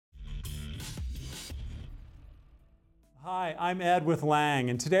Hi, I'm Ed with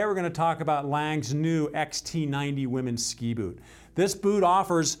Lange, and today we're going to talk about Lange's new XT90 women's ski boot. This boot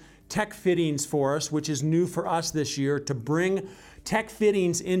offers tech fittings for us, which is new for us this year. To bring tech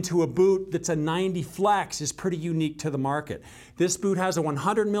fittings into a boot that's a 90 flex is pretty unique to the market. This boot has a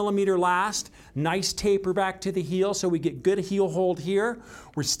 100 millimeter last, nice taper back to the heel, so we get good heel hold here.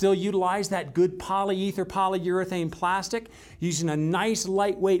 We still utilize that good polyether polyurethane plastic. Using a nice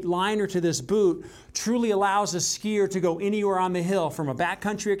lightweight liner to this boot truly allows a skier to go anywhere on the hill, from a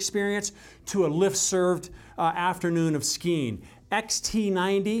backcountry experience to a lift-served afternoon of skiing.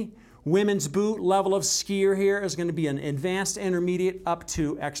 XT90 women's boot level of skier here is going to be an advanced intermediate up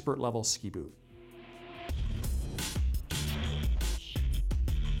to expert level ski boot.